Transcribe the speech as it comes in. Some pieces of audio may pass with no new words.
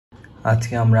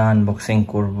আজকে আমরা আনবক্সিং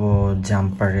করব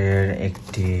জাম্পারের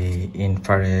একটি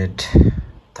ইনফ্রারেড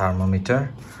থার্মোমিটার,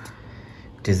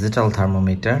 ডিজিটাল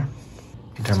থার্মোমিটার।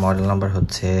 এটার মডেল নাম্বার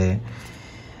হচ্ছে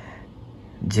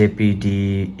JPD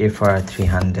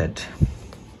fr300।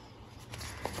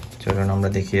 চলুন আমরা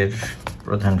দেখি এর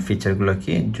প্রধান ফিচারগুলো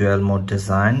কি। ডুয়াল মোড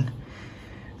ডিজাইন,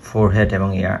 ফোরহেড এবং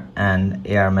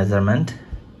এয়ার মেজারমেন্ট।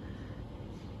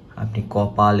 আপনি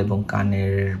কপাল এবং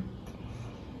কানের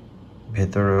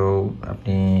ভেতরেও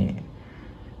আপনি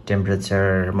টেম্পারেচার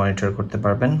মনিটর করতে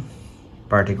পারবেন।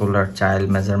 পার্টিকুলার চাইল্ড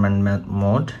মেজারমেন্ট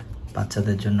মোড,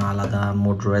 বাচ্চাদের জন্য আলাদা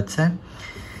মোড রয়েছে।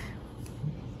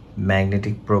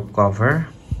 ম্যাগনেটিক প্রোব কভার,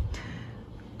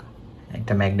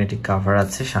 একটা ম্যাগনেটিক কভার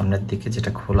আছে সামনের দিকে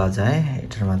যেটা খোলা যায়।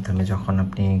 এটার মাধ্যমে যখন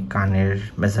আপনি কানের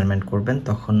মেজারমেন্ট করবেন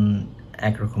তখন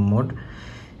একরকম মোড,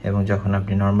 এবং যখন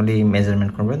আপনি নর্মালি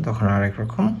মেজারমেন্ট করবেন তখন আরেক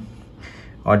রকম।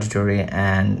 Auditory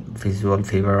and visual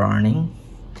fever warning,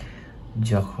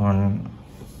 যখন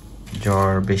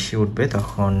জ্বর বেশি উঠবে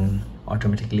তখন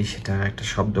অটোমেটিক্যালি সেটা একটা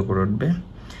শব্দ করে উঠবে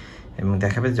এবং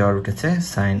দেখাবে জ্বর উঠেছে।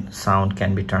 Sound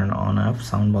can be turn on of,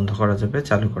 sound বন্ধ করা যাবে,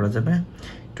 চালু করা যাবে।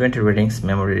 20 readings,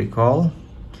 memory recall,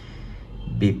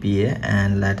 BPA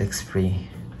and latex free,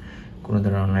 কোনো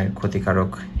ধরনের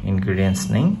ক্ষতিকারক ইনগ্রিডিয়েন্টস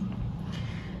নেই।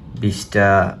 20টা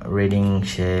রিডিং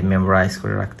সে মেমোরাইজ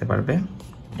করে রাখতে পারবে।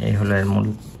 এই হলো এর মূল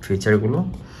ফিচারগুলো।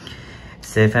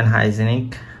 সেফ অ্যান্ড হাইজেনিক,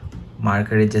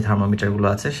 মার্কারির যে থার্মোমিটারগুলো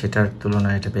আছে সেটার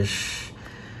তুলনায় এটা বেশ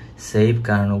সেফ,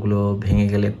 কারণ ওগুলো ভেঙে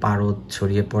গেলে পারদ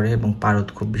ছড়িয়ে পড়ে এবং পারদ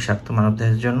খুব বিষাক্ত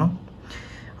মানবদেহের জন্য,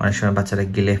 অনেক সময় বাচ্চারা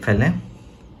গিলে ফেলে।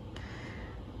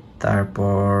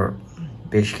 তারপর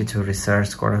বেশ কিছু রিসার্চ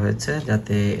করা হয়েছে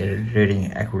যাতে এর রিডিং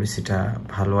অ্যাকুরেসিটা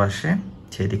ভালো আসে,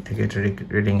 সেই দিক থেকে এটা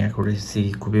রিডিং অ্যাকুরেসি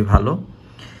খুবই ভালো।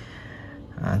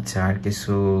 আচ্ছা, আর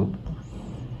কিছু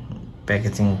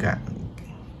প্যাকেজিং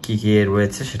কী কী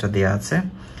রয়েছে সেটা দেওয়া আছে।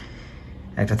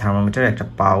 একটা থার্মোমিটার, একটা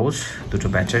পাউচ, দুটো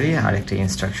ব্যাটারি আর একটা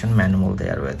ইনস্ট্রাকশন ম্যানুয়াল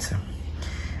দেওয়া রয়েছে।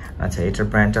 আচ্ছা, এটার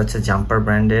ব্র্যান্ডটা হচ্ছে জাম্পার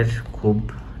ব্র্যান্ডের, খুব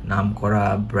নাম করা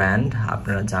ব্র্যান্ড,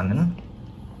 আপনারা জানেন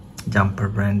জাম্পার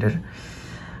ব্র্যান্ডের।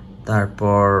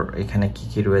 তারপর এখানে কি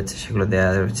কি রয়েছে সেগুলো দেওয়া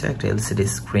রয়েছে। একটা LCD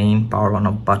screen, power on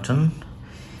of button,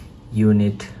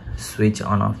 unit switch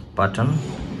on of button,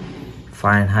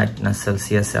 Fahrenheit না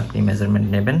সেলসিয়াসে আপনি মেজারমেন্ট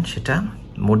নেবেন সেটা,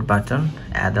 মুড বাটন,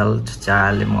 অ্যাডাল্ট,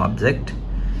 চাইল্ড এবং অবজেক্ট,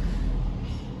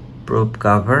 প্রোব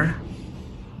কভার,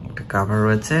 একটা কভার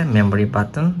রয়েছে, memory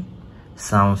button,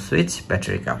 sound switch,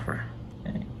 battery cover.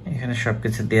 এখানে সব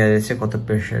কিছু দেওয়া রয়েছে, কত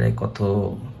প্রেসারে কত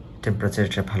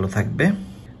টেম্পারেচারটা ভালো থাকবে।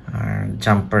 আর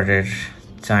জাম্পারের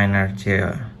চায়নার যে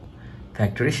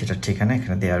ফ্যাক্টরি সেটার ঠিকানা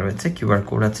এখানে দেওয়া রয়েছে। QR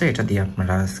কোড আছে, এটা দিয়ে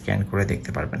আপনারা স্ক্যান করে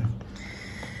দেখতে পারবেন।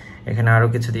 এখানে আরও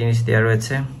কিছু জিনিস দেওয়া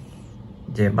রয়েছে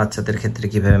যে বাচ্চাদের ক্ষেত্রে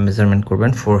কিভাবে মেজারমেন্ট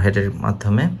করবেন। ফোরহেডের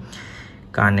মাধ্যমে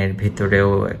কানের ভিতরেও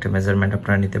একটা মেজারমেন্ট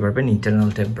আপনারা নিতে পারবেন ইন্টারনাল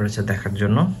টেম্পারেচার দেখার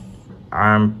জন্য।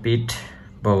 আর্মপিট,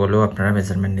 বগলেও আপনারা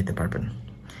মেজারমেন্ট নিতে পারবেন।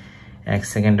 1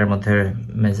 সেকেন্ডের মধ্যে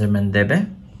মেজারমেন্ট দেবে।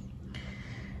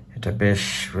 এটা বেশ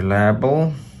রিলায়েবল।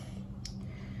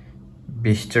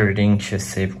 20টা রিডিং সে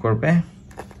সেভ করবে।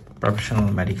 প্রফেশনাল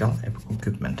মেডিকেল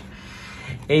ইকুইপমেন্ট,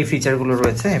 এই ফিচারগুলো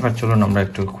রয়েছে। এবার চলুন আমরা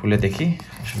একটু খুলে দেখি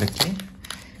আসলে কি।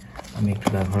 আমি একটু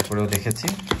ব্যবহার করেও দেখেছি।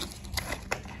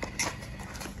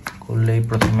 খুললেই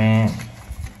প্রথমে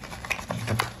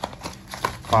একটা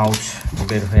পাউচ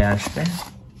বের হয়ে আসবে,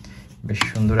 বেশ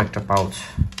সুন্দর একটা পাউচ।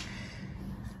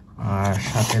 আর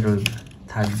সাথে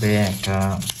থাকবে একটা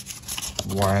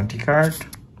ওয়ারেন্টি কার্ড,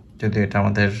 যদি এটা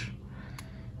আমাদের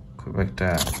খুব একটা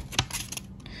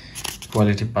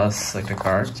কোয়ালিটি পাস একটা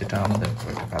কার্ড, যেটা আমাদের খুব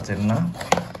একটা কাজের না।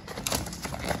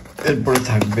 এরপরে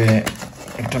থাকবে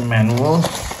একটা ম্যানুয়াল,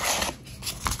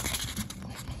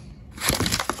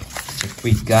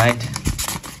 কুইক গাইড,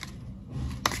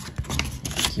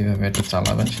 কিভাবে এটা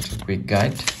চালাবেন সেটা কুইক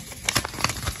গাইড,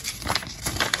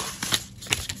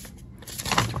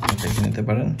 দেখে নিতে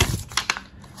পারেন।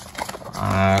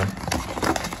 আর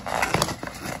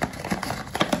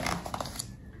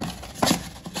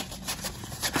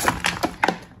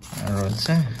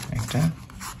রয়েছে একটা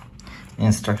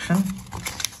ইনস্ট্রাকশন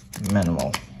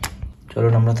ম্যানুয়াল।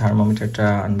 চলুন আমরা থার্মোমিটারটা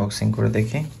আনবক্সিং করে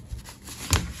দেখি।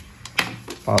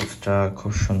 পাউচটা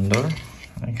খুব সুন্দর,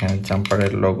 এখানে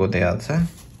জাম্পারের লোগো দেওয়া আছে।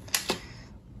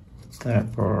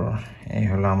 তারপর এই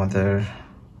হলো আমাদের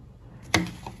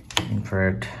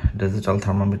ইনফ্রারেড ডিজিটাল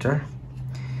থার্মোমিটার।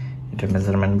 এটা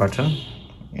মেজারমেন্ট বাটন,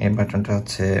 এই বাটনটা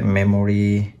হচ্ছে মেমোরি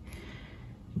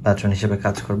বাটন হিসেবে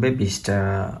কাজ করবে। 20টা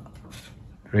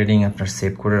রিডিং আপনার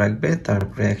সেভ করে রাখবে।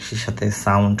 তারপরে একই সাথে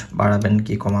সাউন্ড বাড়াবেন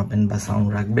কি কমাবেন, বা সাউন্ড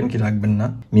রাখবেন কি রাখবেন না,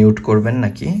 মিউট করবেন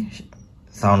নাকি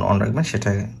সাউন্ড অন রাখবেন,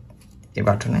 সেটা এই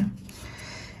বাটনে।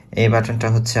 এই বাটনটা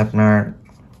হচ্ছে আপনার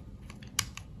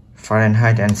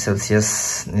ফারেনহাইট অ্যান্ড সেলসিয়াস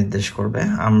নির্দেশ করবে।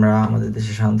 আমরা আমাদের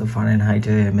দেশে সাধারণত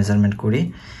ফারেনহাইটে মেজারমেন্ট করি,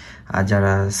 আর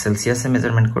যারা সেলসিয়াসে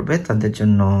মেজারমেন্ট করবে তাদের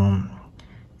জন্য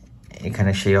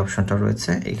এখানে সেই অপশনটা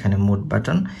রয়েছে। এখানে মুড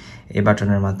বাটন, এই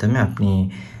বাটনের মাধ্যমে আপনি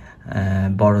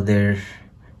বড়দের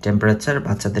টেম্পারেচার,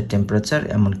 বাচ্চাদের টেম্পারেচার,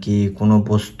 এমনকি কোনো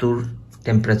বস্তুর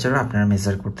টেম্পারেচারও আপনারা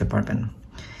মেজার করতে পারবেন,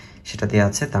 সেটা দিয়ে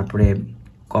আছে। তারপরে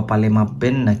কপালে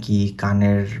মাপবেন নাকি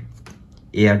কানের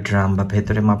এয়ার ড্রাম বা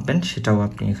ভেতরে মাপবেন, সেটাও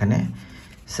আপনি এখানে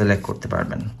সিলেক্ট করতে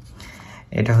পারবেন।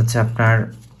 এটা হচ্ছে আপনার,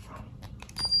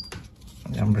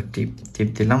 আমরা টিপ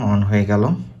দিলাম, অন হয়ে গেল।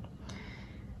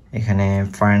 এখানে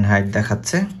ফারেনহাইট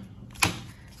দেখাচ্ছে।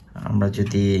 আমরা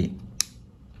যদি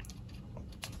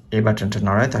এই বাটনটা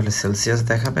নড়াই তাহলে সেলসিয়াস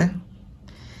দেখাবে।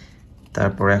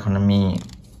 তারপর এখন আমি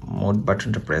মোড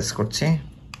বাটনটা প্রেস করছি।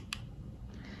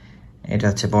 এটা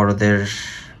হচ্ছে বড়দের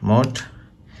মোড,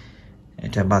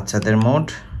 এটা বাচ্চাদের মোড,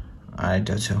 আর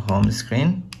এটা হচ্ছে হোম স্ক্রিন।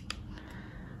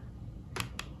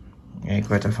 এই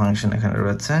কয়টা ফাংশন এখানে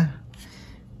রয়েছে।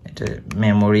 এটা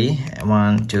মেমোরি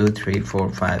 1 2 3 4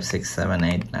 5 6 7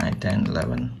 8 9 10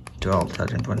 11 12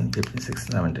 13 14 15 16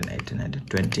 17 18 19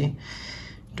 20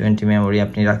 20 মেমোরি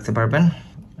আপনি রাখতে পারবেন।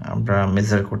 আমরা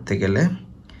মেজার করতে গেলে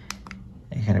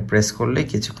এখানে প্রেস করলে,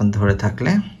 কিছুক্ষণ ধরে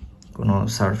থাকলে কোনো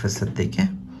সারফেসের দিকে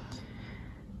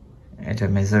এটা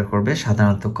মেজার করবে।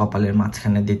 সাধারণত কপালের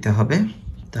মাঝখানে দিতে হবে,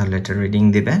 তাহলে এটা রিডিং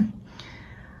দিবে।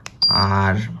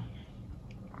 আর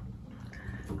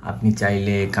আপনি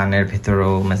চাইলে কানের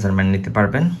ভেতরেও মেজারমেন্ট নিতে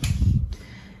পারবেন।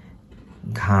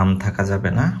 ঘাম থাকা যাবে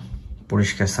না,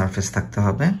 পরিষ্কার সারফেস থাকতে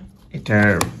হবে। এটার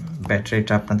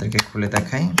ব্যাটারিটা আপনাদেরকে খুলে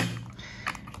দেখাই।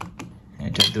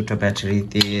 এটা দুটো ব্যাটারি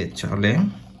দিয়ে চলে,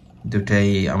 দুটাই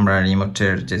আমরা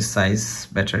রিমোটের যে সাইজ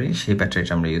ব্যাটারি, সেই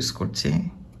ব্যাটারিটা আমরা ইউজ করছি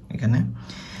এখানে।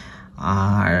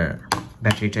 আর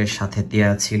ব্যাটারিটার সাথে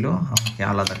দেওয়া ছিল, আমাকে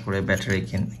আলাদা করে ব্যাটারি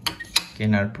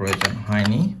কেনার প্রয়োজন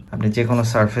হয়নি। আপনি যে কোনো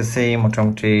সারফেসেই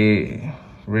মোটামুটি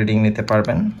রিডিং নিতে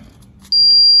পারবেন,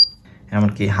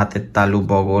 এমনকি হাতের তালু,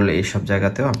 বগল, এইসব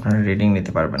জায়গাতেও আপনারা রিডিং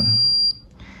নিতে পারবেন।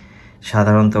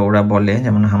 সাধারণত ওরা বলে,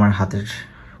 যেমন আমার হাতের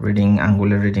রিডিং,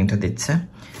 আঙ্গুলের রিডিংটা দিচ্ছে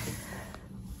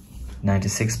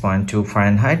 96.2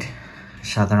 ফারেনহাইট।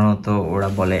 সাধারণত ওরা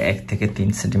বলে 1 থেকে 3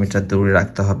 সেন্টিমিটার দূরে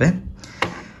রাখতে হবে।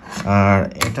 আর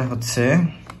এটা হচ্ছে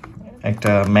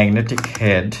একটা ম্যাগনেটিক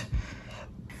হেড।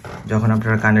 যখন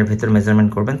আপনারা কানের ভিতর মেজারমেন্ট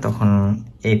করবেন তখন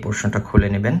এই পোর্শনটা খুলে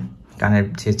নেবেন, কানের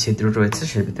যে ছিদ্র রয়েছে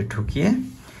সের ভিতরে ঢুকিয়ে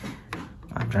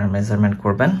আপনারা মেজারমেন্ট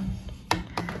করবেন।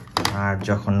 আর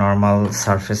যখন নর্মাল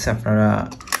সারফেসে আপনারা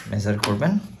মেজার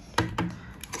করবেন,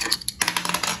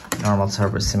 নর্মাল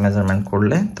সারফেসে মেজারমেন্ট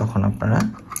করলে তখন আপনারা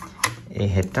এই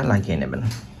হেডটা লাগিয়ে নেবেন।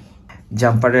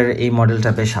 জাম্পারের এই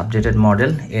মডেলটা বেশ আপডেটেড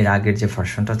মডেল। এর আগের যে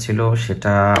ভার্সনটা ছিল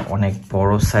সেটা অনেক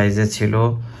বড় সাইজে ছিল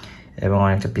এবং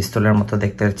অনেকটা পিস্তলের মতো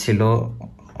দেখতে ছিল।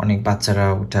 অনেক বাচ্চারা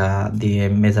ওটা দিয়ে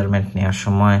মেজারমেন্ট নেওয়ার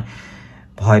সময়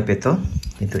ভয় পেত,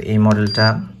 কিন্তু এই মডেলটা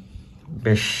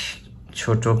বেশ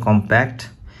ছোট, কম্প্যাক্ট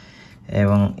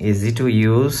এবং ইজি টু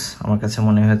ইউজ আমার কাছে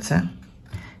মনে হয়েছে,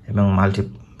 এবং মাল্টি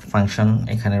ফাংশন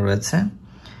এখানে রয়েছে,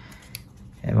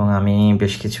 এবং আমি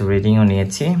বেশ কিছু রিডিংও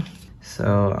নিয়েছি। সো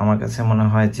আমার কাছে মনে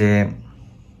হয় যে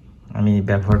আমি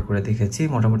ব্যবহার করে দেখেছি,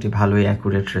 মোটামুটি ভালোই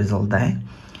অ্যাকুরেট রেজাল্ট দেয়।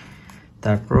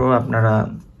 তারপরও আপনারা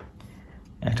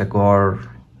একটা গড়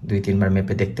 2-3 বার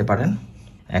মেপে দেখতে পারেন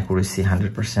অ্যাকুরেসি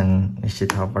 100% নিশ্চিত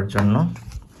হওয়ার জন্য।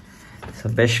 সো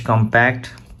বেশ কম্প্যাক্ট,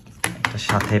 একটা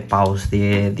সাথে পাউচ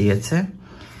দিয়েছে।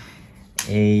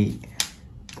 এই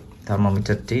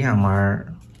থার্মোমিটারটি আমার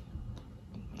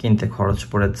কিনতে খরচ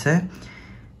পড়েছে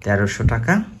 1300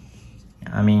 টাকা।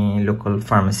 আমি লোকাল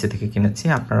ফার্মেসি থেকে কিনেছি।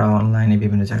 আপনারা অনলাইনে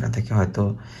বিভিন্ন জায়গা থেকে হয়তো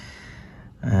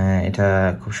এটা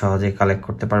খুব সহজেই কালেক্ট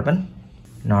করতে পারবেন,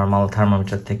 নর্মাল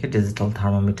থার্মোমিটার থেকে ডিজিটাল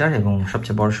থার্মোমিটার। এবং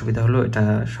সবচেয়ে বড় সুবিধা হলো এটা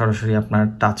সরাসরি আপনার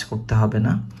টাচ করতে হবে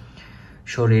না,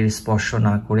 শরীর স্পর্শ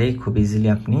না করেই খুব ইজিলি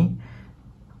আপনি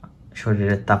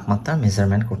শরীরের তাপমাত্রা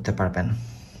মেজারমেন্ট করতে পারবেন।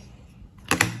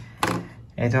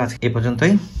 এই তো আজকে এই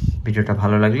পর্যন্তই। ভিডিওটা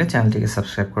ভালো লাগলে চ্যানেলটিকে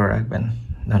সাবস্ক্রাইব করে রাখবেন।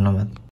 ধন্যবাদ।